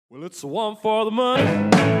Well, it's 1 for the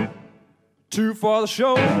money, 2 for the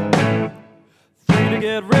show, 3 to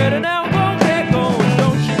get ready. Now we're gonna get going,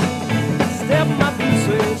 don't you? Step in my blue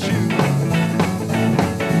suede shoes.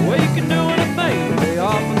 Well, you can do anything they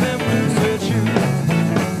offer them blue suede shoes.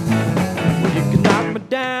 Well, you can knock me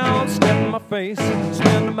down, step in my face,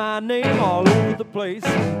 slander my name all over the place.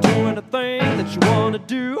 Do anything that you wanna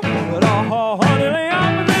do, but oh, honey, lay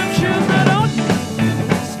off of them shoes. Now don't you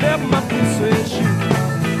step in my blue suede shoes.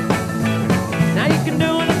 Now you can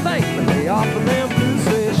do anything, but lay off of them blue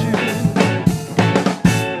suede shoes.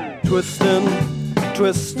 Twisting,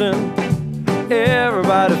 twisting,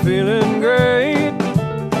 everybody feeling great.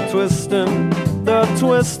 Twisting, they're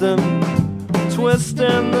twisting,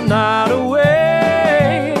 twisting the night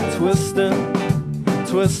away. Twisting,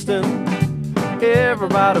 twisting,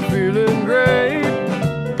 everybody feeling great.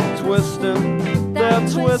 Twisting, they're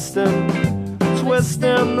twisting,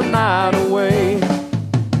 twisting the night away.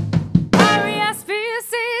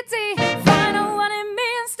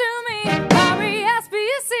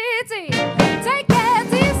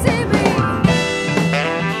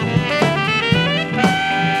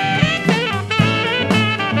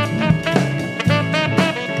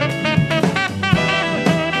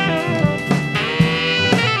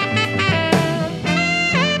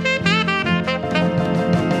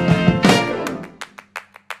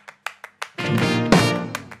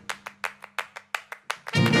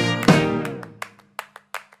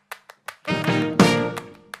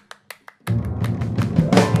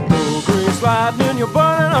 Lightning, you're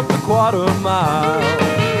burning up the quarter mile.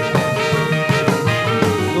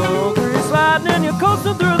 Slow grease lightning, you're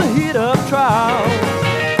coasting through the heat of trial.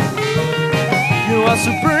 You are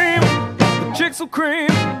supreme, the chicks will cream,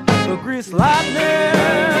 so grease lightning.